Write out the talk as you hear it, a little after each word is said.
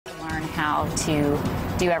how to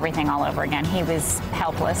do everything all over again. He was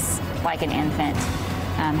helpless, like an infant,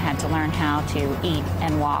 had to learn how to eat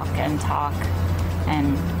and walk and talk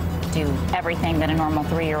and do everything that a normal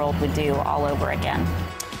 3-year-old would do all over again.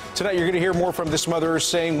 Tonight, you're going to hear more from this mother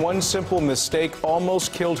saying one simple mistake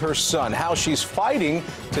almost killed her son, how she's fighting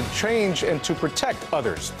to change and to protect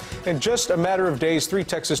others. In just a matter of days, 3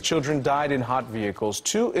 Texas children died in hot vehicles,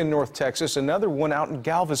 2 in North Texas, another one out in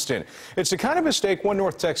Galveston. It's the kind of mistake one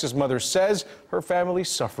North Texas mother says her family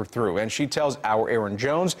suffered through. And she tells our Aaron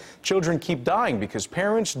Jones children keep dying because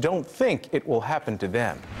parents don't think it will happen to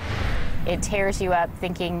them. It tears you up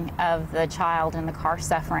thinking of the child in the car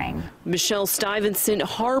suffering. Michelle Stuyvesant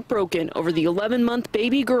heartbroken over the 11-month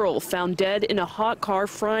baby girl found dead in a hot car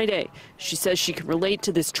Friday. She says she can relate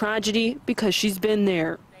to this tragedy because she's been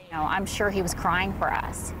there. You know, I'm sure he was crying for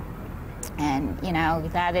us. And, you know,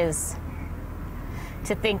 that is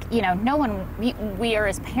to think, you know, no one, we are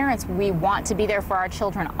as parents, we want to be there for our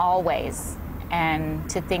children always. And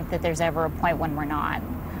to think that there's ever a point when we're not.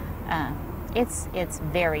 It's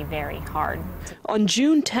very, very hard. On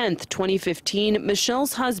June 10th, 2015,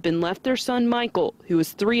 Michelle's husband left their son Michael, who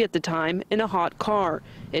was 3 at the time, in a hot car.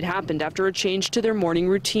 It happened after a change to their morning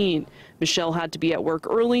routine. Michelle had to be at work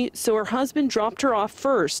early, so her husband dropped her off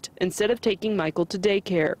first instead of taking Michael to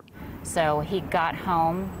daycare. So he got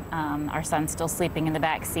home, our son's still sleeping in the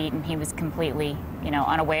back seat, and he was completely, you know,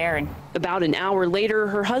 unaware. And about an hour later,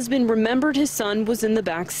 her husband remembered his son was in the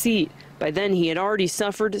back seat. By then, he had already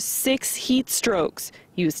suffered 6 heat strokes.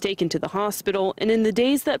 He was taken to the hospital, and in the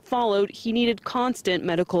days that followed, he needed constant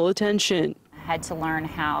medical attention. Had to learn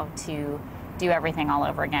how to do everything all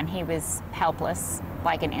over again. He was helpless,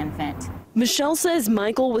 like an infant. Michelle says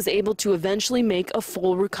Michael was able to eventually make a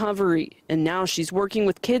full recovery, and now she's working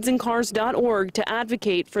with KidsInCars.org to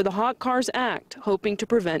advocate for the Hot Cars Act, hoping to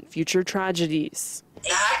prevent future tragedies. The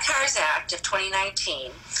Hot Cars Act of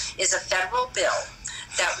 2019 is a federal bill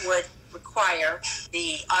that would require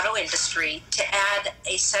the auto industry to add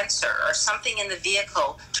a sensor or something in the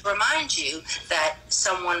vehicle to remind you that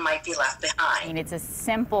someone might be left behind. I mean, it's a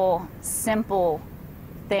simple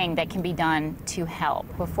thing that can be done to help.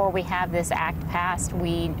 Before we have this act passed,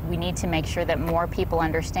 we need to make sure that more people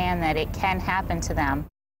understand that it can happen to them.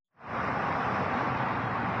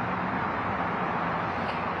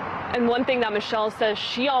 And one thing that Michelle says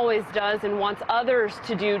she always does and wants others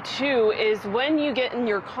to do too is when you get in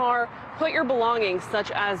your car, put your belongings such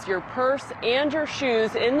as your purse and your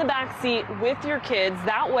shoes in the back seat with your kids.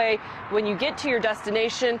 That way, when you get to your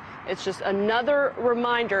destination, it's just another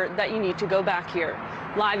reminder that you need to go back here.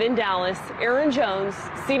 Live in Dallas, Aaron Jones,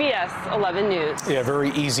 CBS 11 News. Yeah,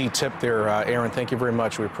 very easy tip there, Aaron. Thank you very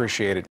much. We appreciate it.